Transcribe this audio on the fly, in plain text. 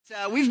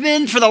We've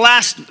been, for the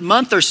last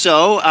month or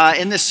so,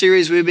 in this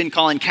series we've been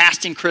calling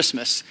Casting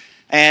Christmas.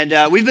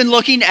 And we've been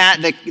looking at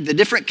the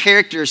different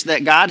characters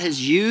that God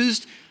has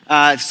used,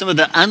 some of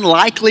the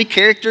unlikely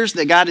characters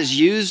that God has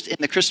used in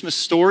the Christmas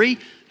story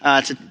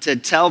to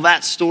tell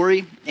that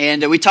story.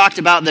 And we talked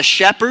about the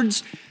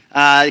shepherds,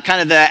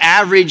 kind of the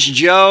average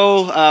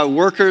Joe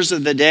workers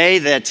of the day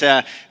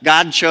that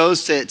God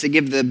chose to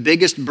give the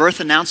biggest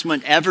birth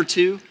announcement ever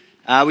to.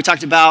 We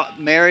talked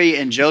about Mary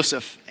and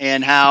Joseph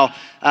and how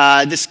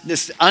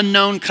this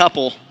unknown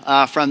couple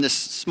from this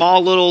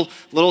small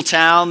little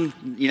town,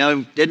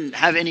 didn't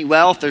have any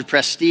wealth or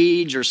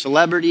prestige or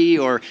celebrity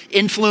or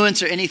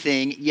influence or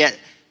anything, yet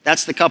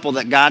that's the couple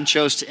that God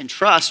chose to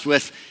entrust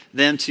with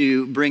them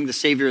to bring the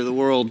Savior of the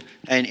world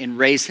and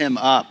raise him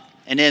up.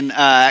 And then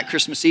at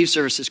Christmas Eve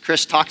services,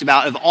 Chris talked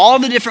about of all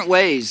the different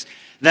ways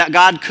that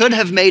God could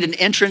have made an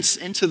entrance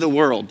into the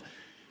world.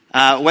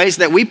 Ways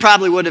that we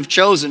probably would have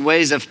chosen,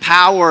 ways of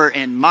power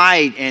and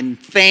might and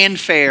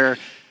fanfare,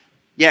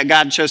 yet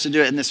God chose to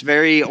do it in this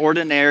very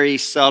ordinary,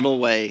 subtle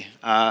way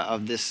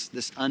of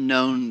this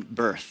unknown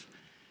birth.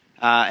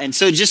 And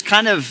so just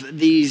kind of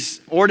these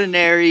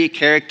ordinary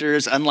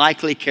characters,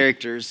 unlikely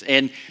characters,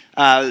 and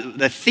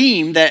the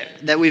theme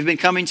that we've been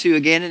coming to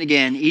again and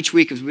again each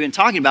week as we've been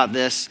talking about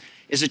this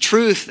is a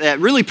truth that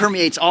really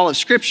permeates all of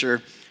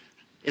Scripture,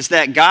 is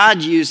that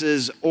God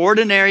uses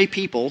ordinary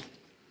people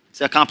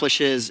to accomplish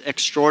his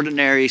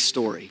extraordinary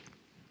story.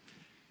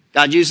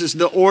 God uses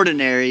the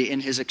ordinary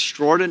in his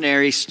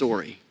extraordinary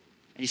story.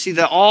 And you see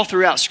that all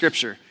throughout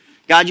Scripture.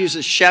 God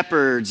uses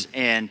shepherds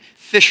and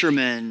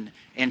fishermen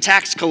and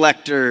tax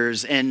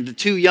collectors and the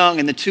too young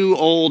and the too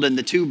old and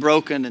the too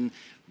broken and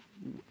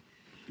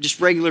just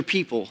regular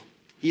people.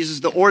 He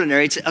uses the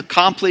ordinary to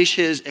accomplish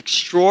his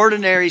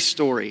extraordinary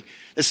story.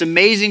 This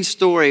amazing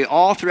story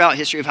all throughout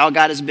history of how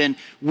God has been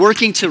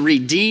working to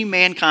redeem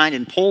mankind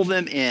and pull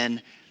them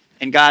in.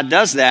 And God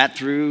does that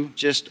through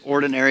just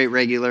ordinary,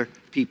 regular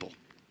people.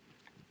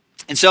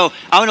 And so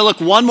I want to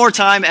look one more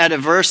time at a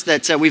verse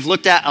that we've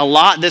looked at a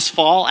lot this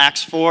fall,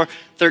 Acts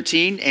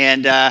 4:13.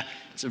 And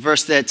it's a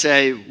verse that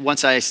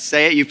once I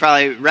say it, you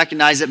probably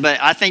recognize it. But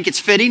I think it's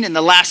fitting in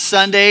the last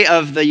Sunday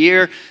of the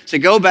year to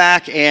go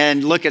back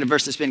and look at a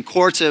verse that's been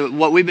core to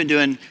what we've been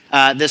doing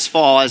this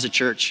fall as a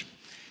church.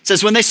 It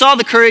says, when they saw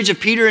the courage of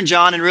Peter and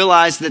John and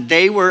realized that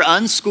they were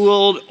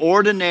unschooled,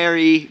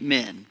 ordinary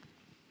men,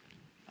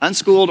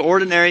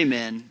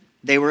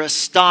 they were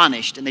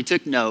astonished and they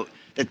took note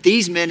that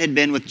these men had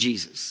been with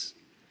Jesus.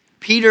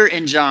 Peter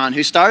and John,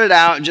 who started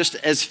out just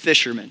as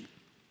fishermen,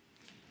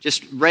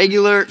 just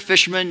regular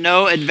fishermen,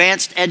 no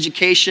advanced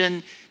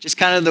education, just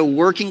kind of the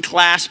working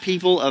class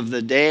people of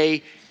the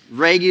day,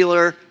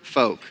 regular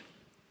folk.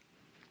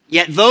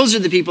 Yet those are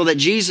the people that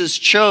Jesus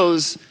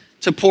chose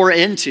to pour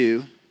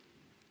into.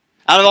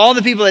 Out of all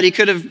the people that he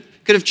could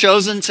have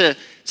chosen to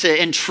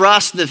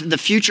entrust the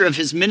future of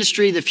his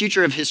ministry, the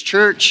future of his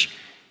church.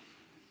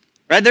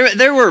 Right?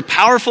 There were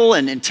powerful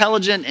and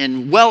intelligent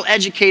and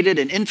well-educated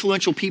and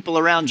influential people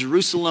around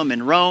Jerusalem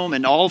and Rome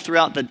and all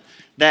throughout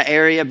that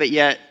area, but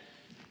yet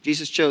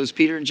Jesus chose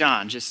Peter and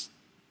John, just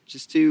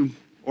two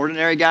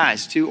ordinary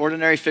guys, two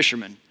ordinary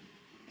fishermen.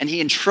 And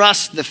he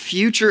entrusts the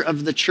future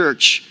of the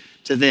church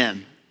to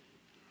them.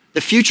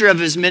 The future of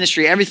his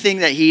ministry, everything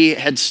that he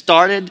had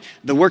started,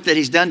 the work that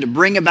he's done to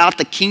bring about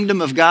the kingdom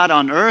of God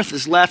on earth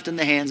is left in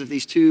the hands of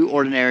these two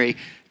ordinary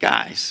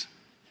guys.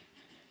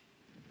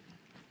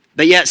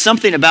 But yet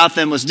something about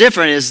them was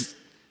different as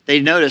they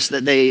noticed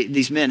that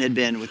these men had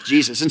been with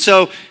Jesus. And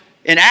so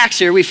in Acts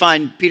here, we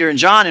find Peter and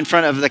John in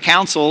front of the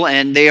council,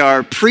 and they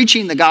are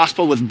preaching the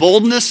gospel with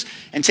boldness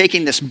and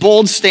taking this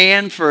bold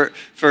stand for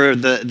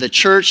the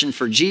church and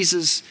for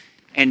Jesus.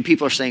 And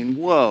people are saying,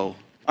 whoa.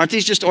 Aren't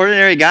these just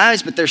ordinary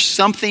guys? But there's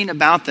something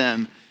about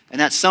them, and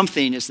that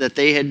something is that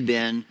they had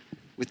been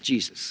with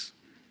Jesus.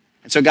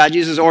 And so God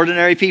uses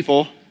ordinary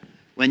people.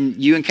 When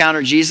you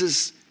encounter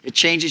Jesus, it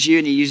changes you,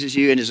 and he uses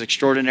you in his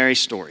extraordinary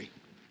story.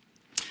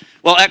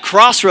 Well, at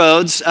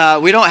Crossroads,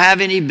 we don't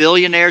have any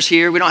billionaires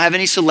here. We don't have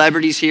any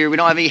celebrities here. We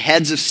don't have any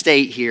heads of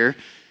state here.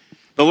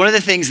 But one of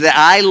the things that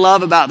I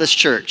love about this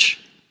church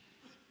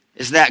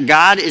is that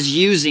God is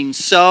using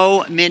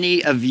so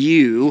many of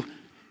you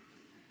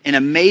in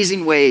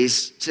amazing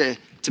ways to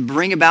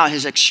bring about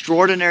his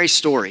extraordinary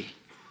story.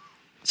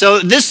 So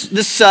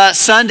this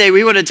Sunday,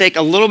 we want to take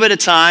a little bit of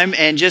time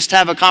and just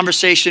have a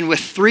conversation with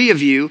three of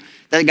you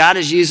that God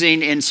is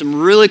using in some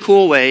really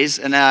cool ways.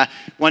 And I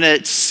want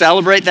to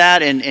celebrate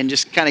that and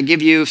just kind of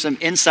give you some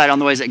insight on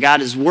the ways that God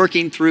is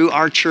working through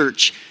our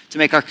church to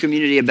make our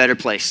community a better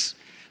place.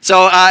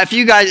 So if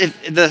you guys,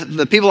 if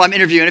the people I'm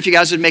interviewing, if you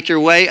guys would make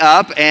your way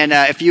up and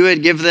if you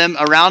would give them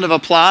a round of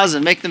applause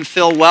and make them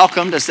feel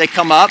welcomed as they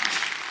come up.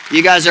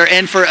 You guys are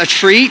in for a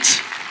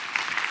treat.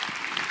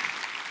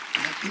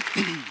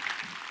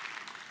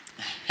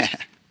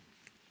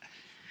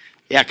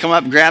 Yeah, come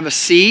up, grab a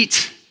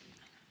seat.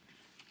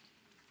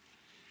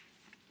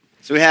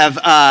 So we have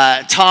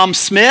Tom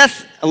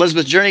Smith,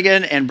 Elizabeth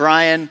Jernigan, and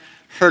Brian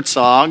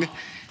Herzog.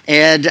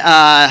 And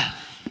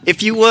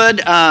if you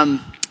would,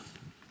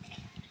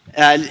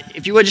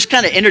 if you would just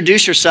kind of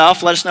introduce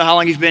yourself, let us know how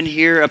long you've been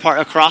here a part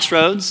of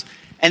Crossroads,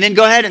 and then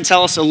go ahead and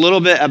tell us a little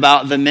bit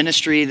about the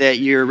ministry that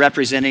you're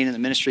representing and the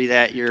ministry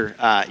that you're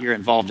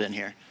involved in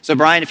here. So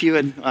Brian, if you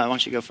would, why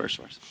don't you go first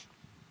for us?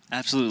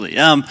 Absolutely.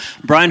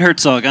 Brian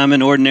Herzog. I'm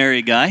an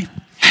ordinary guy.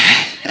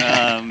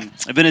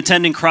 I've been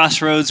attending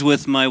Crossroads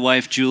with my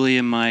wife, Julie,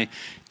 and my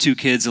 2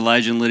 kids,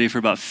 Elijah and Lydia, for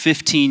about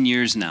 15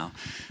 years now.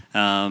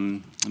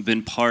 I've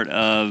been part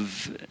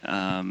of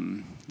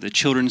the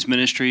children's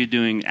ministry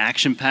doing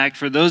Action Packed.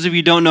 For those of you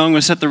who don't know, I'm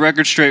going to set the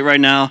record straight right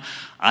now.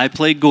 I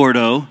play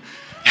Gordo.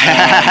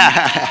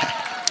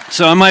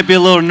 So I might be a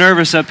little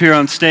nervous up here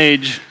on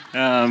stage.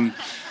 No,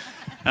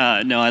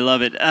 I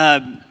love it.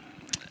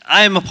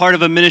 I am a part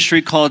of a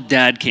ministry called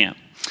Dad Camp.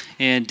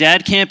 And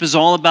Dad Camp is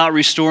all about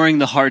restoring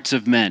the hearts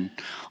of men.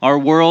 Our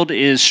world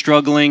is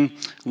struggling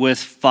with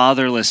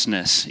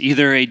fatherlessness,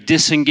 either a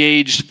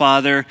disengaged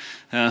father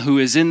who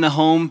is in the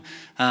home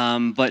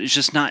but is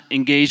just not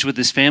engaged with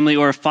his family,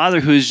 or a father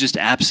who is just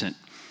absent.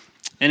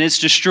 And it's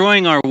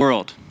destroying our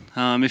world.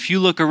 If you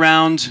look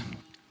around,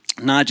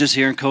 not just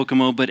here in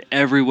Kokomo, but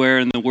everywhere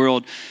in the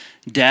world,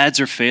 dads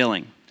are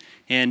failing.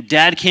 And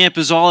Dad Camp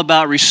is all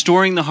about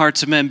restoring the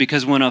hearts of men,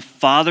 because when a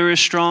father is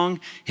strong,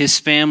 his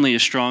family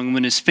is strong. And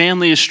when his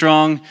family is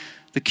strong,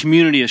 the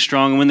community is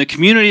strong. And when the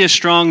community is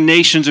strong,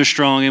 nations are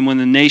strong. And when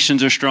the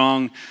nations are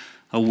strong,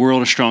 a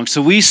world is strong.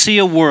 So we see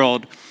a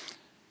world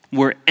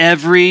where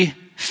every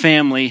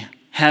family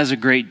has a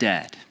great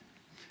dad.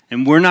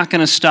 And we're not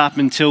going to stop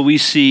until we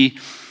see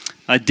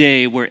a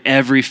day where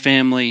every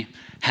family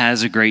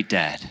has a great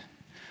dad.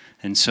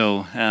 And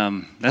so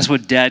that's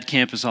what Dad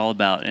Camp is all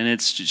about. And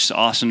it's just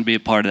awesome to be a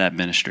part of that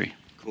ministry.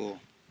 Cool.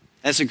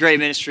 That's a great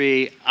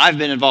ministry. I've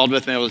been involved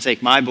with, been able to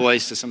take my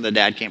boys to some of the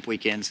Dad Camp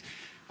weekends.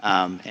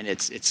 And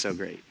it's so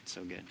great. It's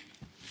so good.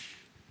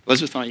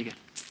 Elizabeth, why don't you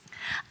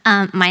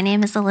go? My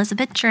name is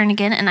Elizabeth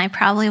Jernigan, and I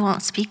probably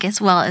won't speak as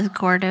well as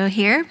Gordo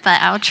here,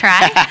 but I'll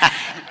try.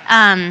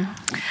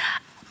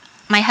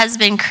 My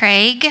husband,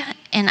 Craig,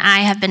 and I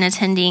have been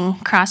attending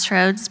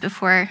Crossroads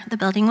before the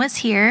building was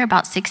here,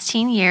 about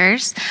 16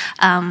 years.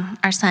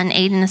 Our son,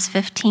 Aiden, is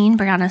 15,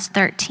 Brianna's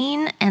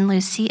 13, and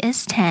Lucy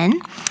is 10.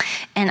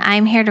 And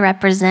I'm here to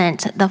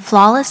represent the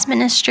Flawless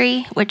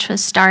Ministry, which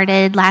was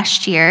started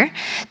last year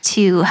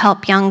to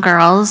help young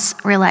girls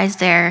realize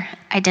their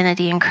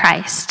identity in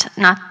Christ,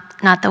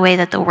 not the way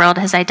that the world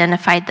has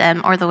identified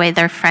them, or the way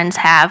their friends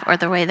have, or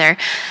the way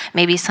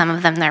maybe some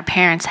of them their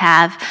parents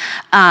have,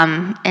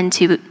 and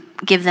to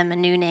give them a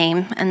new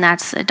name, and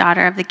that's a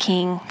daughter of the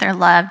King. They're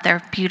loved,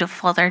 they're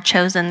beautiful, they're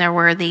chosen, they're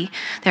worthy,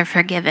 they're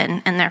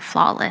forgiven, and they're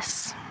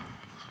flawless.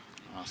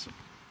 Awesome.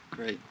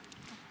 Great.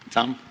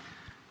 Tom?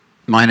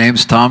 My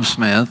name's Tom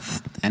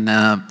Smith, and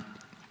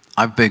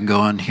I've been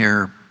going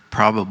here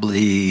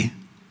probably,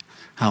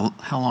 how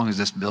long has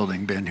this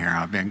building been here?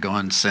 I've been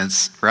going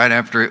since right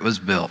after it was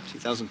built.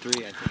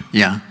 2003, I think.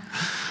 Yeah.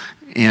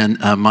 And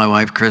my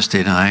wife, Christy,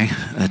 and I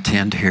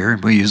attend here.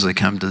 We usually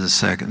come to the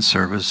second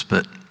service,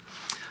 but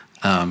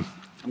I'm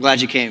glad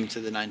you came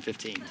to the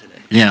 9:15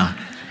 today. Yeah.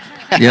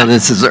 Yeah,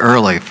 this is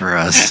early for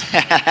us.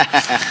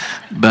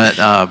 But,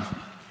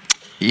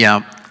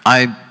 yeah,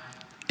 I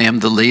am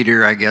the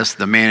leader, I guess,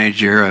 the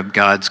manager of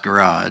God's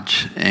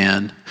Garage.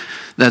 And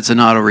that's an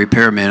auto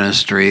repair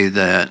ministry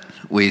that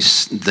we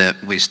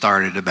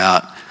started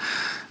about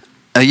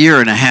a year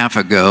and a half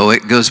ago.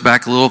 It goes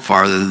back a little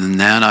farther than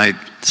that. I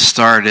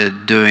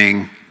started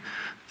doing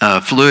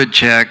fluid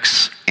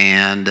checks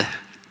and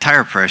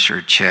tire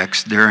pressure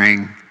checks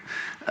during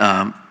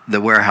the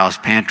warehouse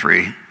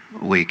pantry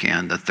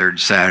weekend, the third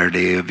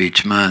Saturday of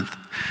each month.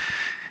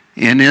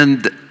 And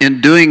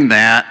in doing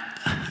that,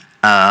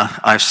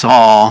 I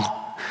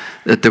saw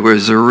that there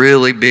was a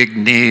really big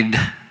need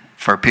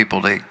for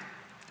people to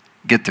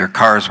get their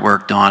cars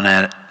worked on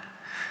at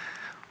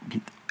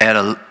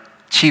a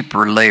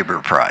cheaper labor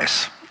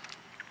price.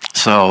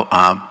 So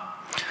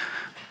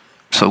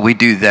we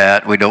do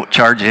that. We don't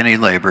charge any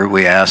labor.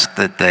 We ask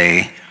that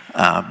they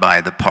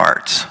buy the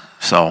parts.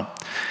 So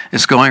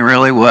it's going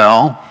really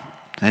well.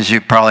 As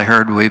you've probably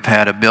heard, we've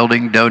had a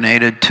building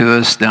donated to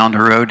us down the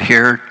road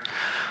here.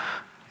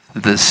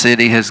 The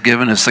city has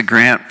given us a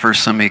grant for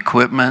some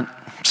equipment.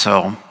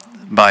 So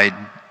by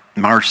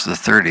March the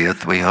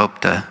 30th, we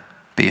hope to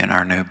be in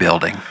our new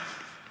building.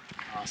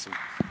 Awesome.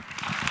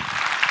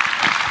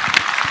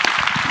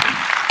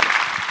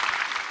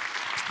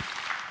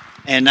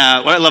 And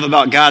what I love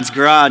about God's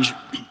Garage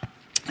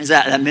is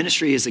that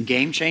ministry is a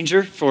game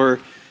changer for,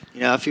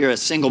 if you're a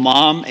single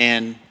mom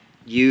and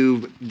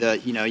you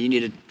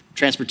need a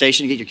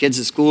transportation to get your kids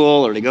to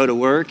school or to go to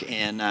work,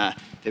 and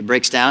if it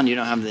breaks down, you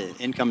don't have the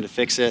income to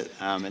fix it.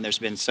 And there's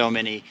been so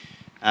many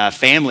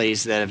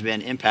families that have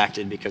been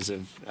impacted because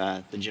of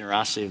the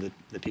generosity of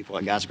the people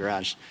at God's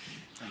Garage.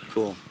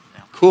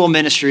 Cool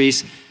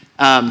ministries.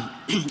 I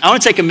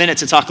want to take a minute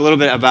to talk a little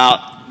bit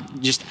about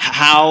just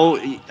how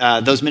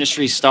those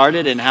ministries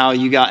started and how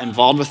you got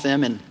involved with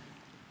them. And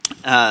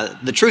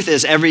the truth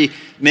is, every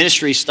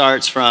ministry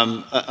starts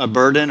from a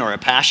burden or a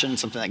passion,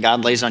 something that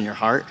God lays on your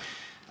heart.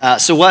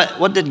 So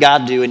what did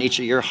God do in each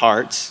of your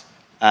hearts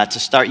to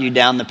start you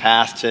down the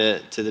path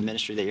to the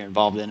ministry that you're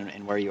involved in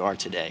and where you are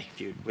today?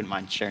 If you wouldn't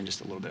mind sharing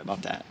just a little bit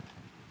about that.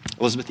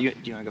 Elizabeth, do you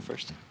want to go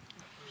first?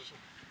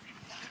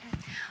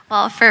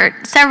 Well, for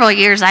several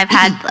years, I've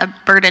had a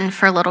burden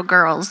for little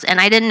girls,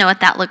 and I didn't know what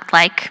that looked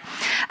like.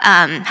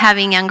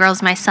 Having young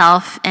girls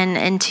myself and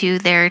into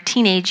their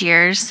teenage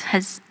years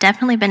has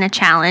definitely been a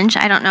challenge.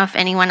 I don't know if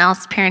anyone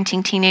else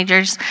parenting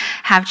teenagers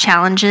have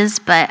challenges,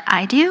 but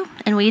I do,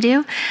 and we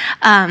do.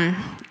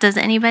 Does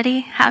anybody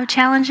have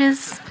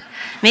challenges?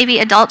 Maybe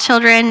adult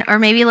children or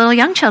maybe little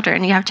young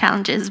children, you have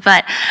challenges.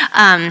 But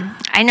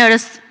I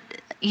noticed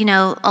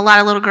a lot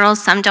of little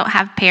girls, some don't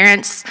have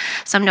parents,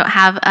 some don't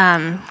have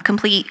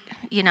complete,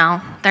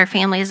 their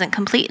family isn't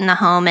complete in the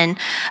home, and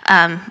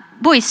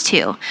boys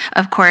too,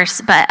 of course.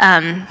 But,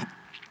 and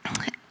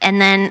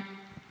then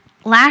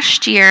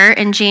last year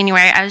in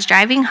January, I was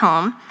driving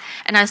home,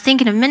 and I was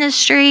thinking of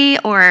ministry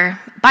or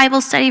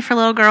Bible study for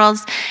little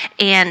girls,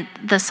 and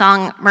the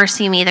song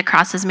Mercy Me, The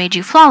Cross Has Made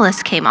You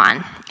Flawless came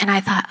on. And I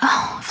thought,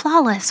 oh,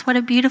 Flawless, what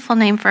a beautiful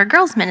name for a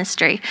girls'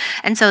 ministry.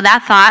 And so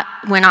that thought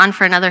went on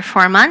for another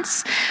 4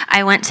 months.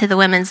 I went to the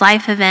Women's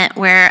Life event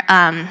where,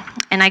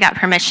 and I got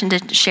permission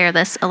to share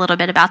this, a little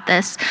bit about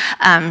this,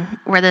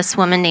 where this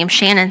woman named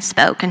Shannon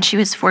spoke, and she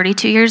was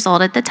 42 years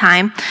old at the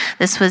time.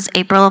 This was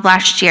April of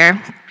last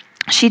year.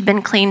 She'd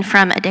been clean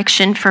from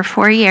addiction for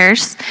 4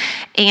 years,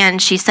 and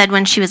she said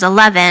when she was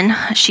 11,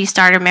 she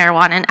started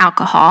marijuana and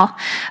alcohol.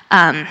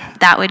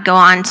 That would go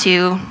on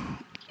to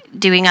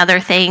doing other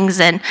things,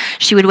 and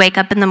she would wake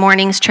up in the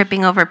mornings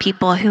tripping over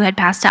people who had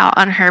passed out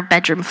on her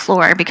bedroom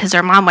floor because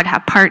her mom would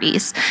have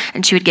parties,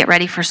 and she would get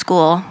ready for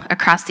school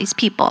across these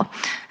people.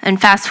 And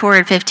fast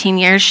forward 15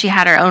 years, she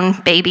had her own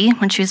baby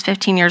when she was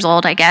 15 years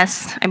old, I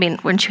guess. I mean,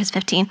 when she was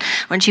 15.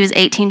 When she was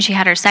 18, she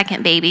had her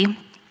second baby,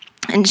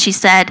 and she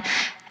said,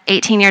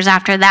 18 years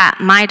after that,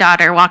 my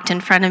daughter walked in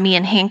front of me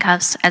in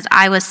handcuffs as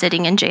I was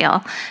sitting in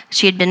jail.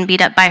 She had been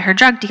beat up by her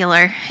drug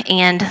dealer,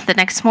 and the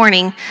next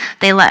morning,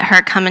 they let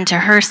her come into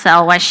her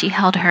cell while she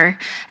held her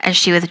as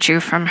she withdrew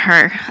from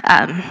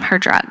her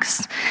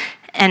drugs.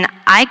 And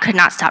I could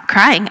not stop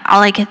crying.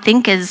 All I could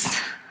think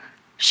is,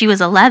 she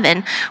was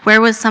 11. Where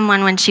was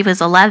someone when she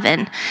was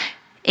 11?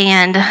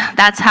 And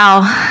that's how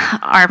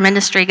our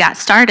ministry got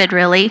started,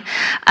 really.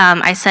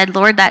 I said,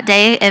 Lord, that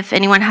day, if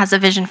anyone has a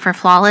vision for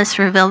Flawless,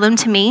 reveal them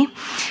to me.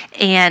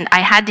 And I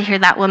had to hear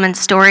that woman's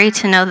story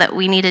to know that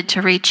we needed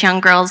to reach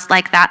young girls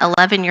like that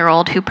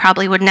 11-year-old who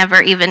probably would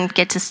never even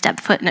get to step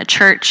foot in a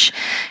church.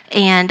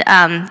 And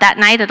that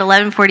night at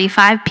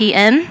 11:45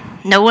 p.m.,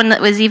 no one that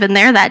was even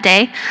there that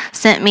day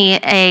sent me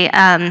a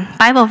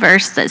Bible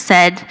verse that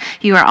said,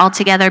 "You are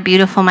altogether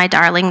beautiful, my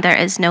darling. There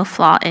is no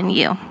flaw in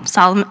you."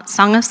 Song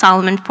of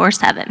Solomon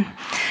 4:7.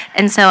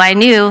 And so I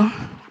knew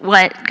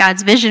what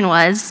God's vision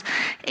was,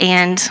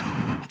 and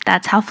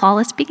that's how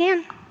Flawless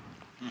began.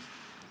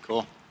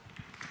 Cool.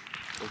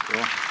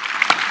 Cool.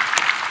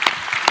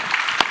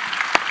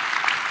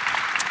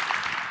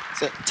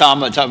 So, Tom,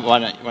 why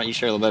don't you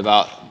share a little bit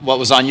about what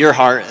was on your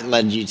heart and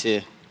led you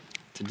to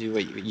do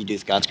what you do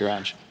with God's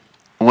Garage?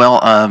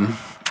 Well,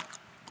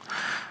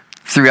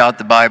 throughout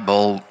the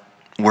Bible,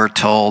 we're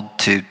told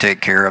to take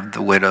care of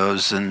the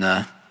widows and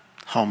the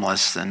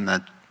homeless and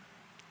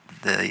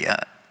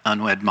the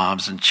unwed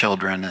moms and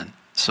children and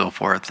so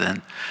forth.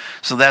 And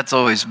so that's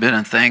always been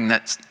a thing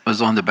that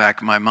was on the back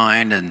of my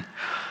mind. And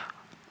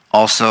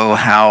also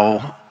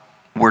how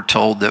we're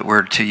told that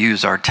we're to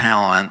use our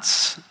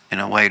talents in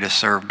a way to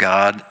serve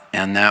God.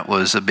 And that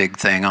was a big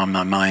thing on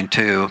my mind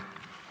too.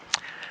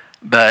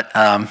 But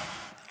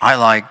I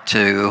like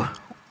to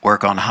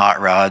work on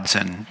hot rods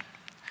and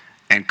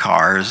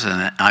cars,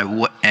 and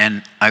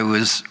I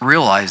was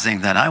realizing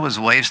that I was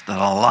wasting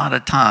a lot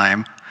of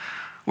time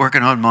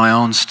working on my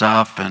own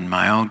stuff and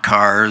my own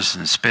cars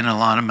and spending a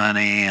lot of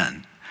money,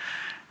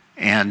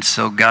 and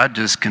so God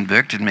just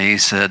convicted me. He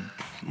said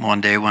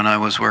one day when I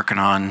was working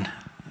on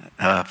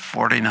a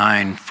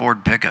 '49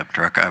 Ford pickup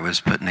truck I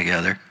was putting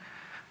together,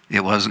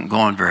 it wasn't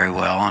going very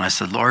well, and I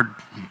said, Lord,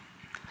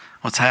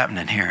 what's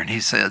happening here? And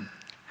he said,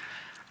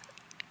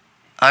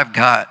 I've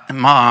got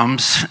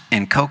moms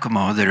in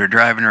Kokomo that are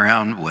driving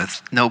around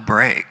with no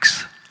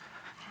brakes,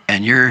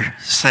 and you're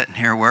sitting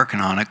here working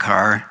on a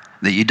car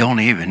that you don't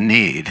even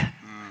need.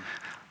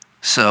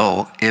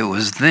 So it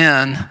was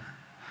then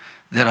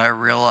that I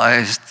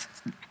realized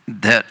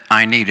that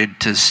I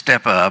needed to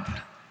step up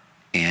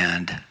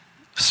and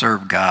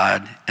serve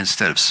God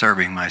instead of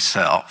serving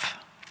myself.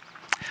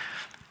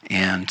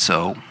 And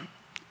so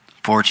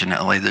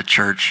fortunately the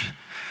church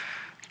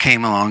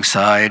came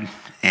alongside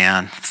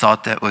and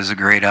thought that was a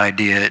great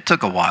idea. It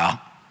took a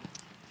while,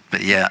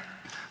 but yet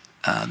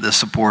the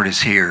support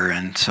is here,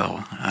 and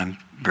so I'm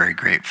very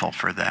grateful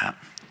for that.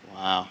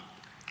 Wow,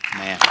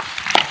 man.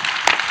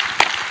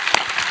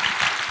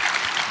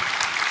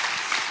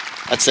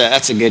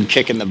 That's a good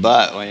kick in the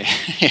butt.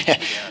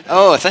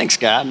 Oh, thanks,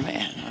 God,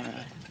 man. All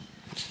right.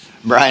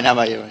 Brian, how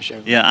about you?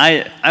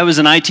 Yeah, I was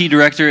an IT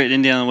director at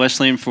Indiana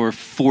Wesleyan for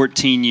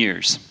 14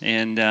 years,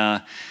 and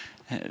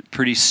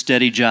pretty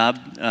steady job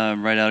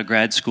right out of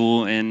grad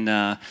school,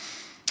 and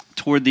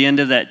toward the end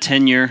of that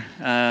tenure,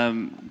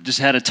 just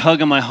had a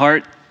tug on my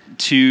heart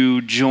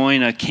to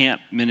join a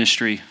camp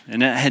ministry,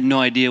 and I had no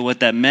idea what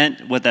that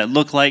meant, what that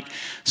looked like.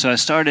 So I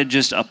started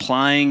just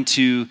applying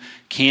to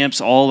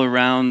camps all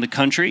around the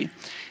country,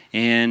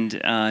 and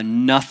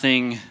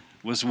nothing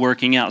was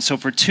working out. So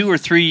for 2 or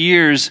 3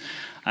 years,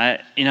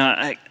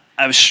 I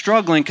was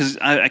struggling because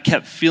I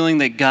kept feeling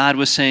that God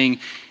was saying,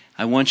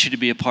 I want you to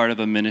be a part of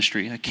a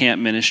ministry, a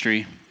camp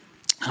ministry.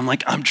 I'm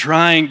like, I'm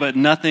trying, but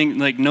nothing,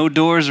 like no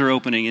doors are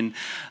opening.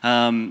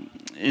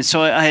 And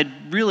so I had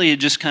really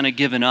just kind of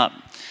given up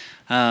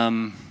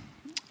on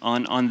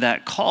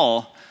that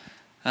call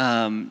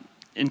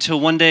until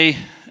one day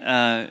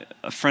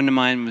a friend of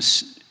mine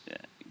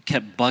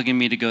kept bugging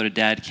me to go to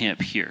dad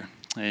camp here.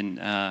 And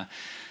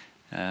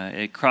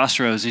at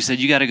Crossroads, he said,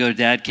 you got to go to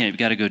dad camp, you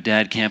got to go to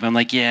dad camp. I'm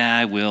like, yeah,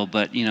 I will,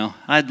 but,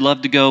 I'd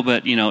love to go,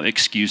 but,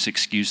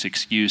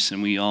 excuse,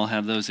 and we all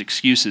have those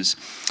excuses.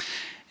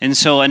 And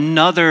so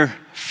another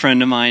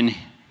friend of mine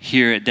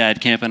here at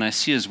dad camp, and I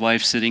see his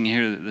wife sitting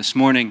here this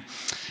morning,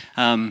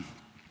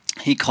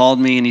 he called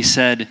me and he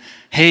said,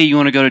 hey, you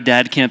want to go to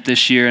dad camp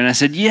this year? And I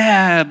said,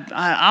 yeah,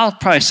 I'll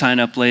probably sign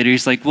up later.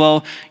 He's like,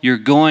 well, you're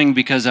going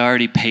because I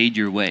already paid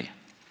your way.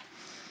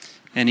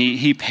 And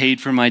he paid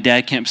for my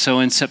dad camp. So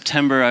in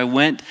September, I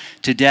went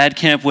to dad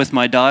camp with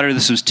my daughter.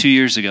 This was 2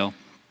 years ago,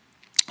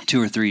 2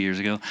 or 3 years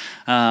ago.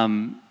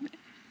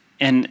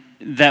 And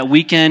that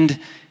weekend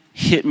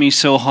hit me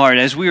so hard.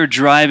 As we were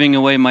driving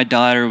away, my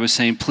daughter was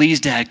saying, please,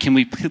 Dad, can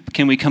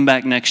we come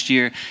back next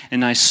year?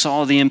 And I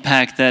saw the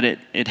impact that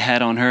it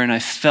had on her, and I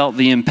felt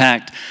the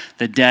impact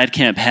that dad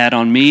camp had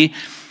on me.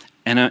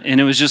 And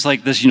it was just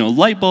like this,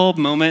 light bulb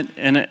moment.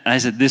 And I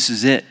said, this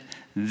is it.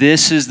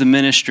 This is the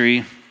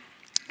ministry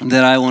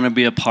that I want to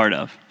be a part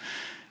of.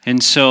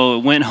 And so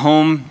I went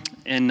home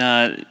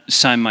and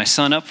signed my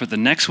son up for the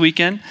next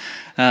weekend.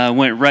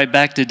 Went right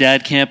back to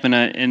dad camp,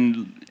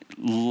 and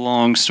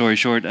long story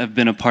short, I've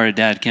been a part of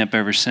dad camp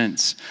ever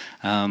since.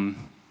 But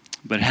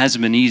it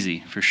hasn't been easy,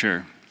 for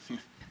sure.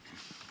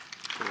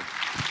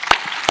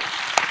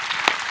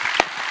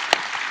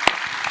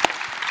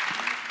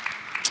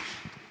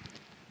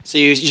 So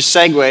you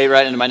segue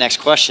right into my next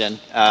question.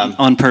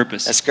 On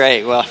purpose. That's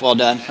great. Well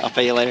done. I'll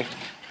pay you later.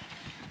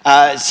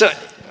 So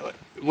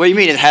what do you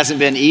mean it hasn't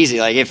been easy?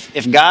 Like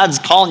if God's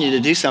calling you to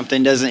do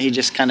something, doesn't he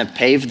just kind of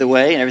pave the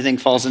way and everything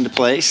falls into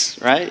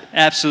place, right?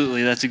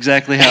 Absolutely. That's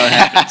exactly how it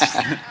happens.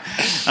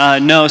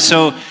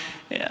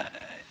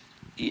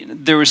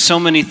 There were so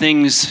many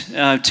things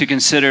to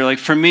consider. Like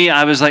for me,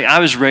 I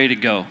was ready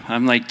to go.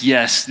 I'm like,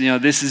 yes,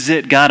 this is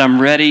it. God,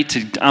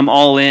 I'm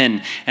all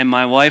in. And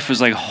my wife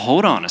was like,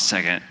 hold on a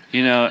second.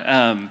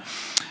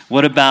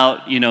 What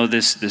about,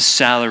 this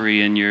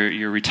salary and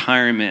your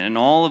retirement and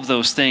all of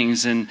those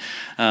things and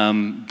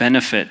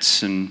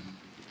benefits and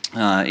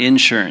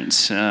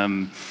insurance?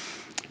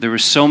 There were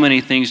so many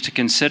things to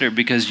consider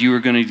because you were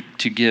going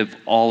to give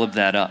all of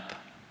that up,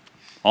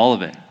 all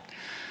of it.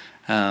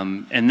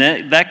 And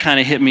that kind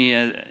of hit me,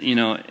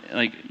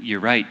 like, you're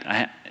right.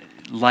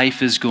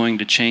 Life is going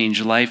to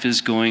change. Life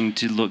is going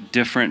to look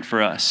different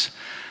for us.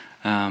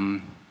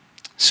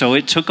 So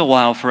it took a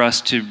while for us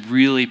to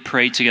really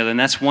pray together. And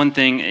that's one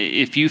thing,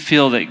 if you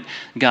feel that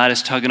God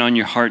is tugging on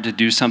your heart to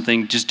do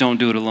something, just don't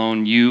do it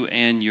alone. You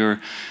and your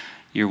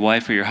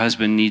wife or your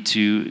husband need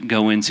to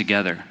go in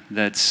together.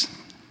 That's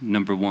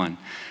number one.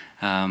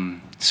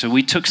 So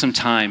we took some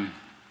time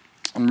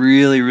and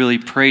really, really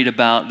prayed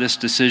about this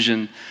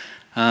decision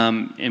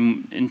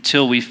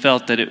until we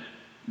felt that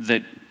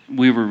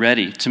we were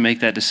ready to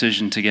make that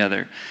decision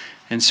together.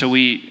 And so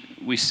we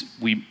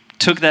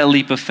took that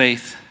leap of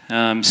faith.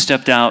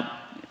 Stepped out,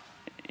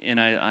 and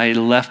I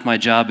left my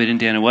job at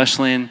Indiana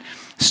Wesleyan,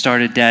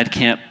 started dad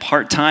camp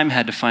part-time,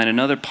 had to find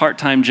another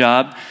part-time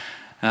job.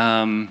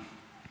 It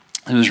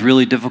was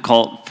really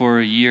difficult for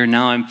a year.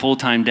 Now I'm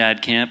full-time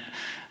dad camp,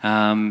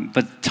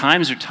 but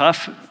times are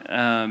tough.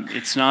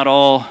 It's not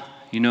all,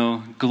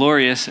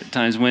 glorious at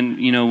times when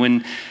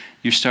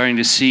you're starting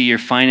to see your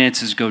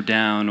finances go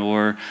down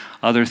or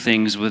other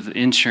things with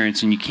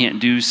insurance and you can't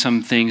do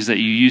some things that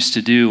you used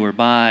to do or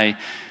buy.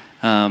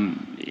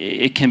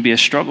 It can be a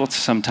struggle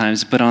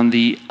sometimes, but on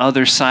the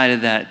other side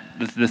of that,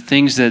 the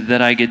things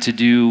that I get to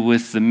do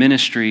with the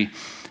ministry,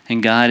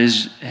 and God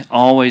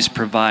always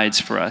provides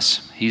for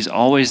us. He's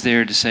always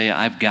there to say,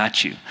 I've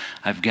got you,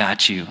 I've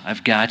got you,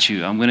 I've got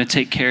you. I'm going to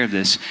take care of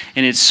this.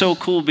 And it's so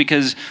cool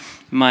because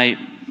my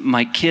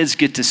kids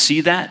get to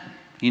see that.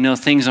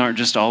 Things aren't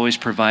just always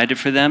provided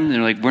for them.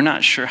 They're like, we're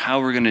not sure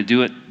how we're going to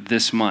do it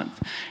this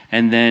month.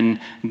 And then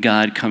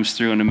God comes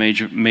through in a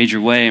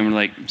major way, and we're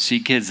like, see,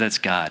 kids, that's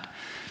God.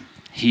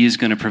 He is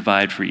going to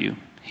provide for you.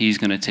 He's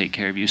going to take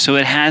care of you. So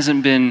it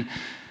hasn't been,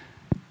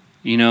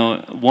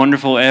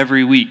 wonderful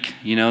every week.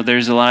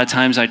 There's a lot of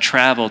times I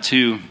travel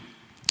too.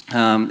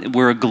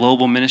 We're a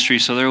global ministry,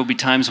 so there will be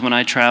times when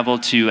I travel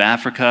to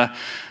Africa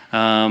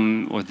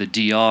or the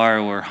DR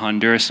or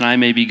Honduras, and I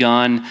may be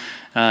gone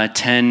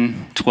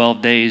 10,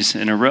 12 days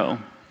in a row.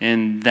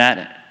 And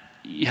that,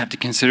 you have to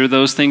consider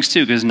those things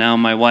too, because now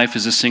my wife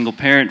is a single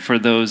parent for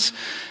those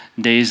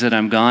days that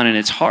I'm gone, and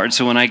it's hard.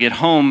 So when I get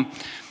home,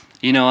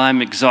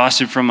 I'm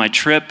exhausted from my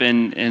trip,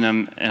 and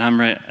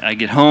I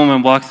get home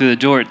and walk through the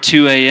door at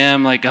 2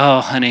 a.m. like,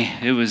 oh, honey,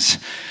 it was,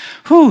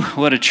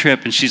 what a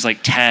trip. And she's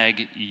like,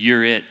 tag,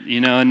 you're it,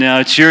 and now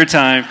it's your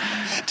time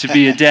to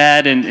be a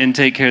dad and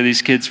take care of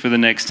these kids for the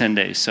next 10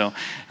 days. So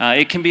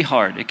it can be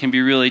hard. It can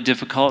be really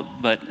difficult,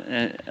 but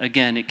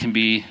again, it can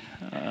be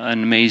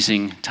an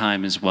amazing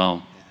time as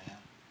well.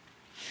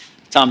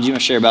 Tom, do you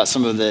want to share about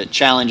some of the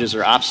challenges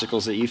or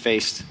obstacles that you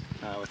faced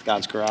with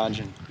God's Garage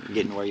and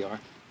getting where you are?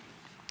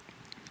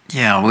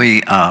 Yeah,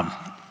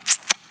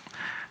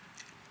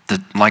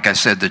 like I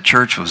said, the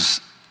church was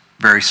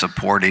very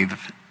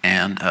supportive,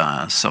 and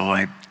so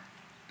I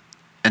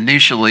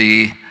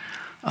initially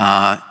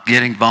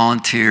getting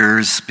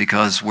volunteers,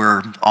 because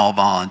we're all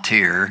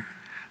volunteer,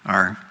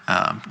 we're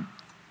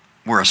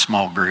a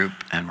small group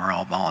and we're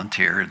all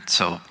volunteer,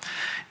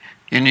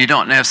 and you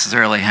don't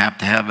necessarily have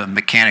to have a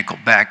mechanical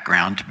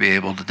background to be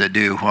able to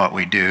do what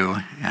we do.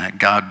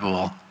 God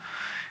will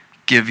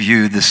give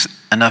you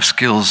enough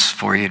skills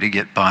for you to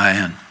get by.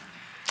 And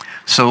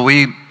so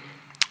we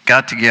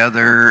got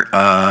together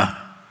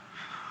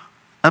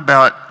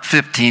about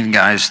 15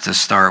 guys to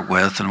start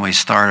with, and we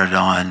started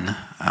on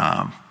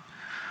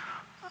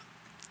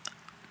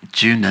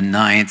June the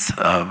 9th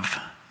of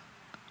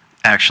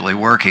actually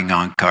working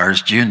on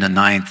cars, June the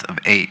 9th of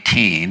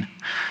 18,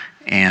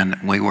 and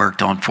we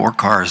worked on 4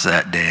 cars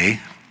that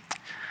day,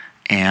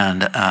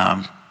 and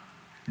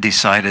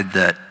decided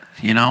that,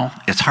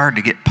 it's hard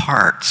to get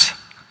parts,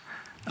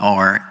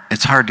 or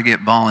it's hard to get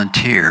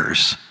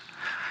volunteers.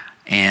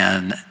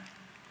 And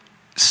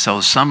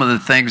so some of the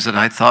things that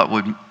I thought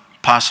would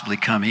possibly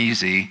come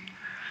easy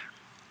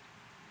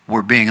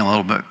were being a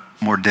little bit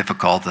more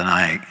difficult than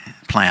I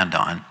planned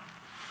on.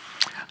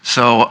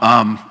 So,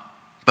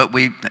 but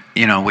we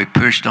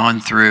pushed on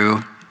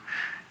through,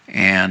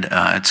 and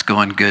it's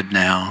going good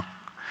now.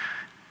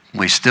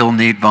 We still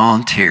need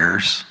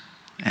volunteers,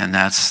 and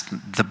that's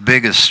the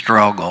biggest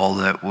struggle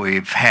that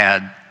we've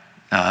had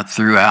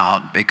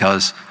throughout,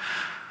 because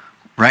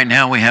right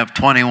now we have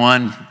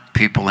 21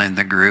 people in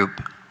the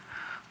group.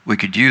 We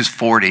could use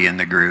 40 in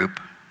the group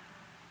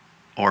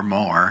or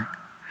more,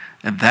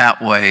 and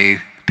that way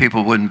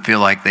people wouldn't feel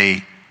like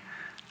they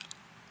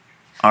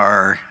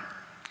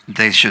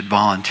should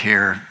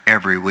volunteer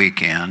every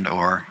weekend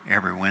or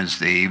every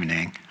Wednesday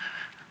evening.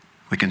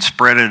 We can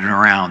spread it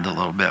around a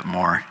little bit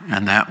more,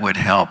 and that would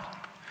help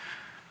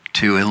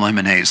to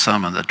eliminate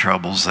some of the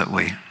troubles that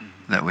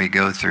we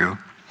go through.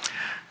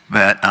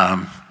 But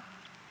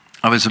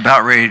I was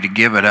about ready to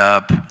give it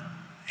up,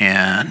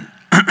 and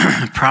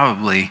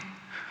probably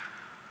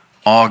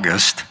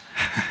August,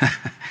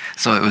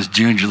 so it was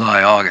June,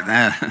 July, August,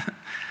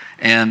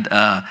 and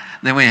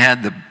then we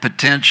had the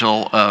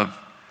potential of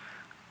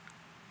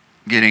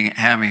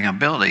having a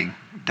building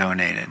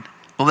donated.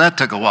 Well, that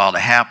took a while to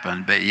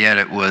happen, but yet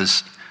it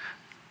was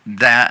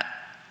that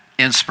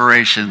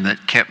inspiration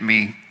that kept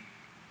me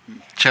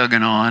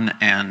chugging on,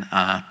 and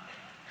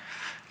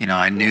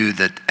I knew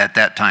that at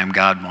that time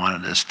God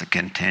wanted us to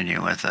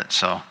continue with it.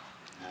 So,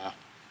 yeah.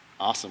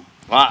 Awesome.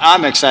 Well,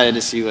 I'm excited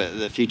to see what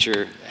the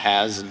future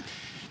has. And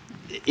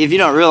if you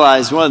don't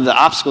realize, one of the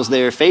obstacles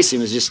they were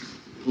facing was just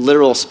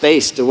literal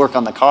space to work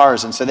on the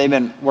cars, and so they've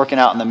been working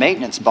out in the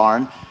maintenance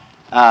barn.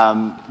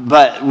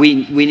 But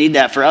we need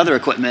that for other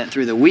equipment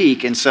through the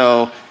week, and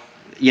so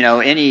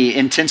any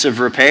intensive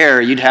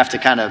repair, you'd have to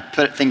kind of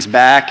put things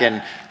back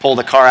and pull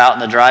the car out in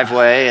the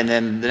driveway, and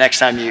then the next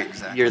time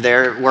you're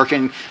there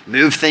working,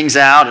 move things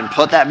out and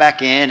put that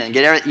back in and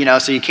get everything,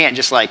 so you can't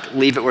just like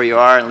leave it where you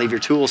are and leave your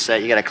tools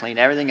set. You got to clean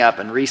everything up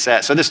and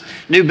reset. So this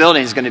new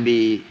building is going to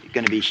be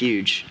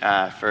huge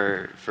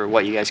for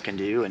what you guys can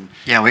do. And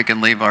yeah, we can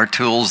leave our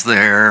tools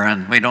there,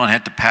 and we don't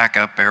have to pack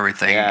up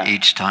everything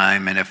each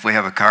time. And if we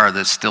have a car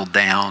that's still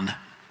down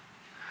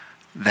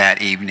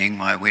that evening,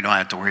 we don't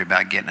have to worry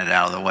about getting it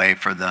out of the way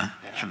for the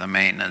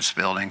maintenance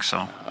building.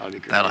 So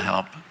that'll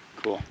help.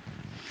 Cool.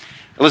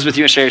 Elizabeth,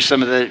 you want to share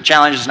some of the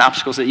challenges and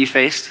obstacles that you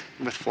faced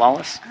with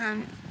Flawless?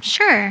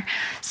 Sure.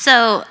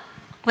 So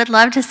would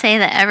love to say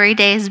that every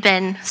day has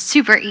been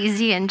super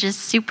easy and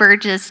just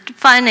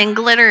fun and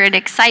glitter and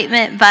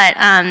excitement, but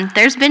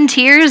there's been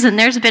tears, and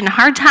there's been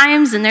hard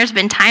times, and there's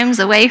been times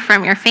away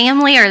from your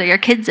family or your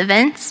kids'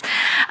 events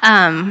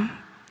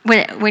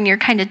when you're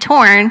kind of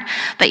torn.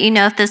 But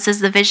if this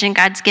is the vision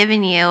God's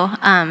given you,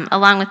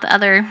 along with the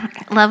other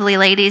lovely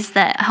ladies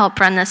that help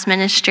run this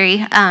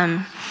ministry,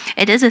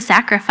 it is a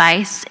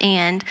sacrifice,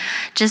 and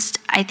just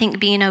I think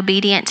being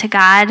obedient to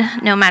God,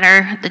 no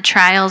matter the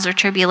trials or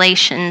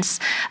tribulations,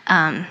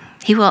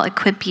 He will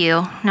equip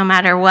you no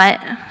matter what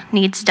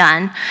needs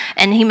done.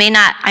 And He may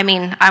not,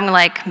 I'm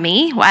like,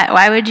 me?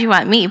 Why would you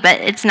want me?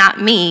 But it's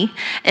not me.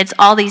 It's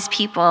all these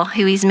people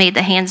who He's made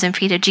the hands and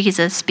feet of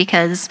Jesus,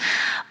 because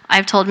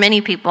I've told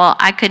many people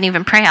I couldn't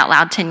even pray out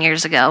loud 10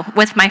 years ago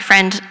with my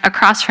friend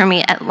across from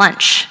me at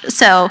lunch.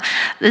 So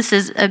this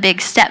is a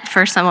big step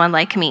for someone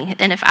like me.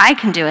 And if I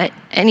can do it,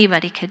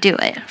 anybody could do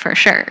it for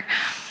sure.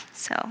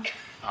 So.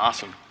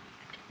 Awesome.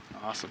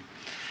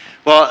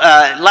 Well,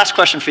 last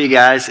question for you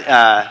guys.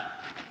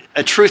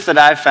 A truth that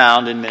I've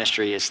found in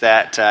ministry is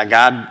that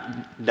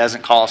God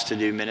doesn't call us to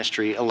do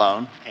ministry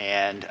alone,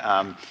 and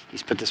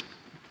He's put this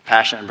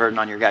passion and burden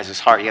on your guys'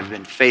 heart. You have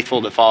been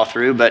faithful to follow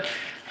through, but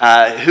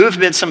who have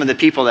been some of the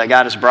people that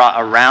God has brought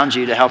around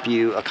you to help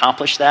you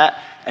accomplish that?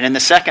 And then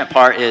the second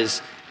part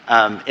is,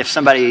 if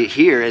somebody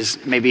here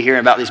is maybe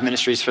hearing about these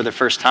ministries for the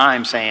first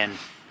time saying,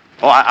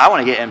 oh, I want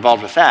to get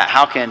involved with that.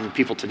 How can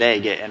people today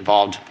get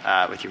involved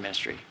with your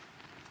ministry?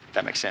 If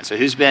that makes sense. So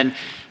who's been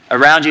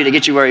around you to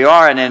get you where you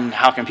are, and then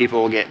how can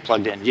people get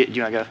plugged in? Do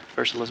you want to go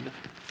first, Elizabeth?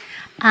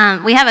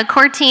 We have a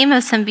core team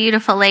of some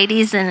beautiful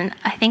ladies, and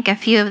I think a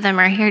few of them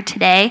are here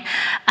today.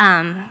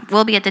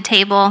 We'll be at the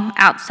table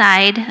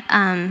outside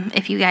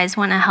if you guys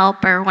want to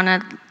help or want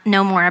to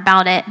know more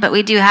about it. But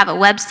we do have a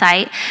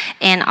website,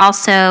 and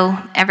also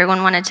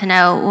everyone wanted to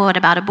know, well, what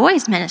about a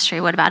boys' ministry?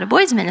 What about a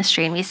boys'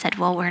 ministry? And we said,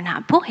 well, we're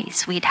not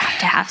boys. We'd have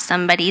to have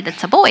somebody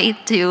that's a boy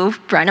to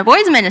run a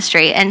boys'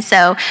 ministry. And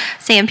so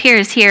Sam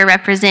Pierce here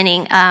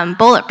representing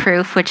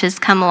Bulletproof, which has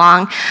come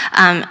along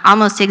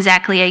almost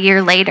exactly a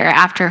year later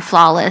after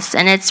Flawless.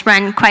 And it's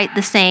run quite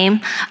the same,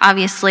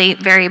 obviously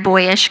very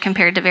boyish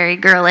compared to very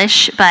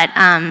girlish. But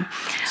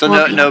so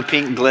no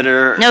pink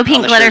glitter. No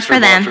pink glitter for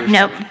them. Bulletproof?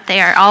 Nope,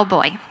 they are all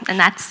boy. And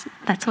that's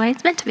the way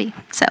it's meant to be.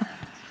 So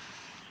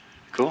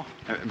cool.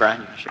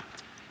 Brian, sure.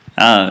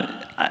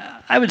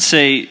 I would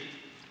say,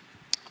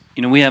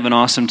 we have an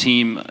awesome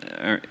team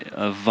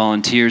of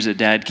volunteers at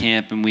Dad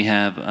Camp, and we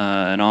have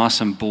an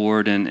awesome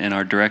board, and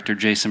our director,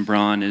 Jason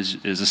Braun, is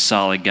a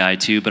solid guy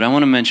too. But I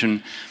want to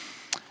mention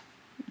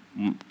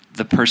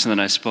the person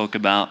that I spoke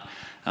about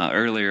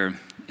earlier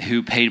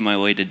who paid my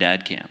way to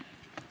Dad Camp.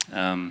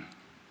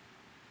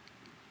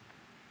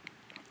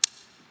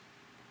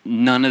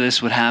 None of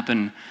this would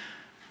happen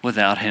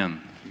without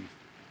him.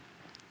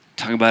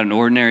 Talking about an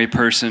ordinary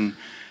person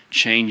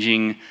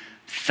changing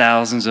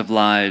thousands of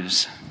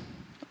lives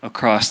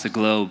across the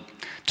globe.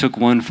 Took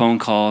one phone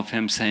call of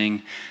him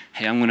saying,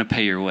 hey, I'm going to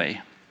pay your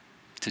way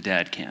to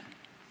Dad Camp.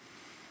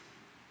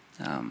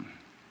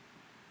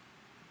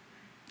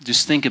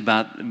 Just think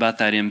about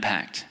that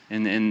impact.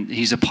 And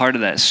he's a part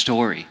of that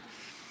story.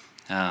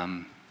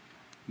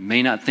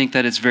 May not think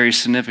that it's very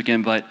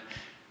significant, but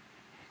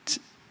it's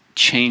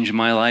changed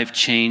my life,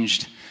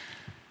 changed,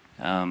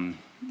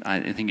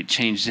 I think it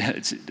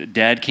changed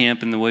Dad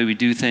Camp and the way we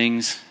do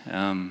things.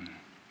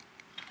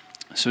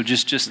 So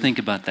just think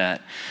about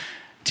that.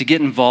 To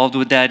get involved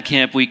with Dad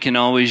Camp, we can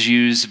always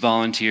use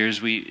volunteers.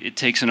 It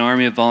takes an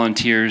army of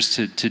volunteers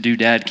to do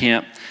Dad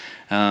Camp,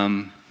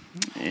 and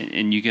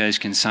you guys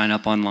can sign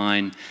up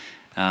online.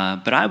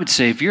 But I would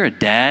say if you're a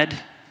dad,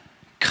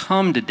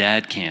 come to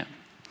Dad Camp.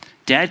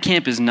 Dad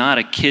Camp is not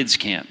a kids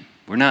camp.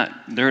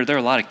 There are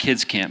a lot of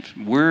kids camps.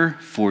 We're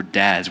for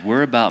dads.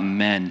 We're about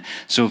men.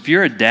 So if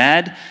you're a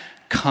dad,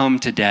 come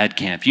to Dad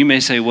Camp. You may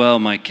say, well,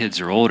 my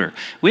kids are older.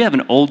 We have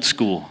an old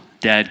school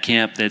Dad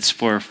Camp that's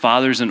for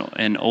fathers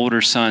and older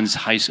sons,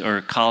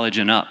 or college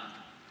and up.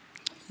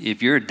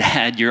 If you're a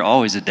dad, you're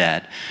always a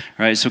dad,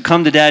 right? So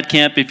come to Dad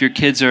Camp. If your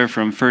kids are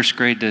from 1st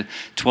grade to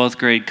 12th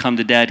grade, come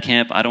to Dad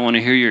Camp. I don't want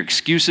to hear your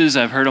excuses.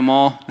 I've heard them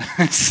all.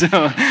 So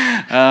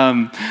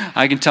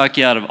I can talk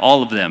you out of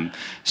all of them.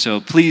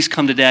 So please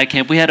come to Dad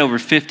Camp. We had over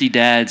 50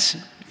 dads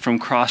from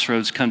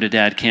Crossroads come to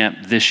Dad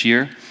Camp this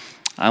year.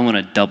 I want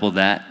to double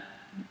that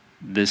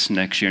this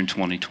next year in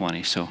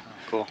 2020. So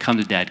cool. Come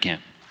to Dad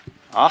Camp.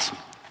 Awesome.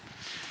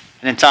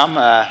 And then Tom,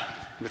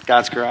 with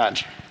God's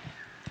Garage.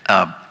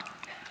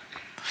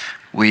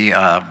 We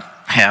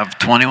have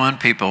 21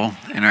 people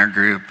in our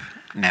group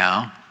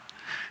now.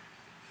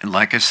 And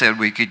like I said,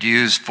 we could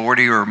use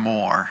 40 or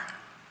more,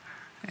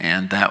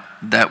 and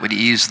that would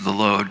ease the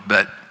load.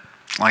 But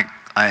like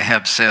I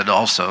have said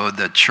also,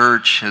 the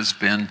church has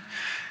been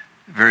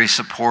very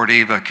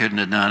supportive. I couldn't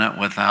have done it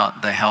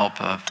without the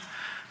help of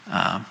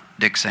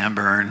Dick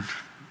Sanborn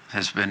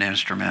has been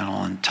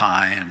instrumental, and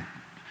Ty and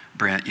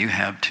Brent, you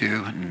have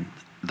too, and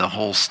the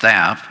whole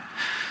staff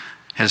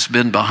has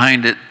been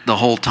behind it the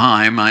whole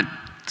time.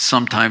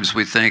 Sometimes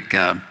we think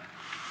that,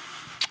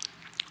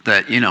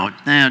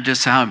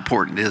 just how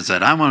important is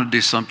that? I want to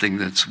do something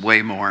that's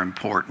way more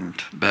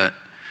important. But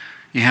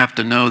you have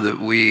to know that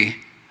we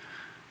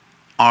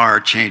are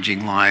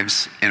changing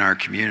lives in our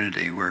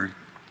community.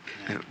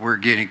 We're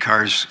getting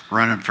cars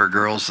running for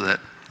girls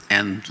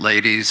and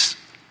ladies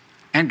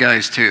and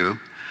guys too,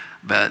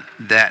 but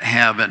that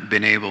haven't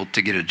been able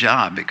to get a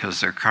job because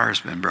their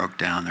car's been broke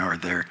down, or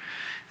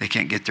they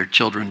can't get their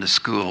children to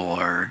school,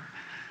 or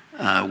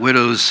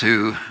widows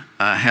who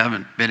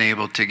haven't been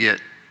able to get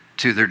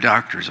to their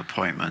doctor's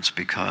appointments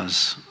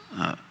because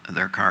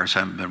their cars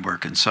haven't been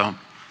working. So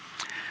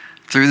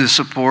through the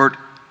support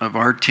of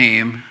our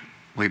team,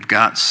 we've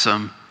got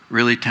some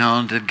really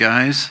talented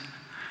guys,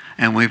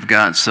 and we've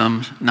got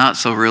some not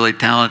so really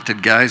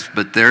talented guys,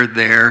 but they're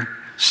there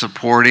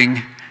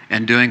supporting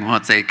and doing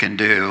what they can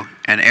do,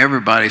 and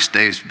everybody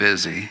stays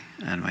busy.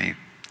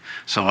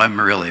 So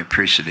I'm really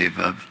appreciative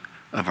of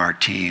our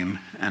team,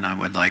 and I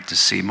would like to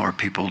see more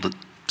people to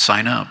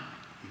sign up.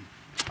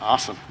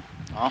 Awesome.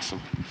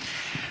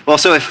 Well,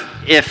 so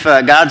if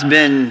God's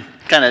been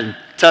kind of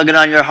tugging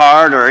on your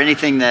heart, or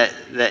anything that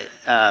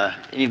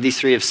any of these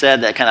three have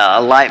said, that kind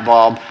of a light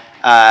bulb,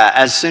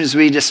 as soon as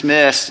we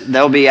dismiss,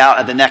 they'll be out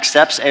at the next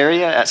steps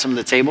area at some of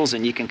the tables,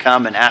 and you can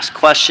come and ask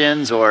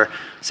questions, or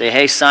say,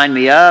 hey, sign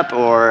me up,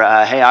 or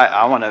hey,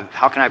 I want to,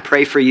 how can I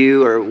pray for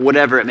you, or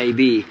whatever it may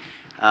be.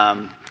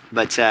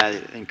 But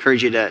I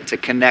encourage you to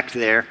connect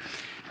there.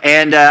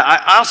 And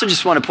I also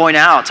just want to point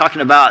out,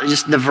 talking about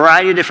just the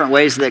variety of different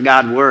ways that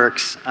God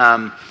works.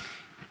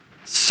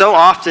 So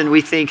often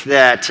we think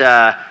that,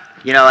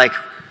 like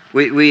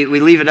we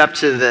leave it up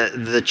to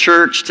the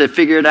church to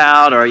figure it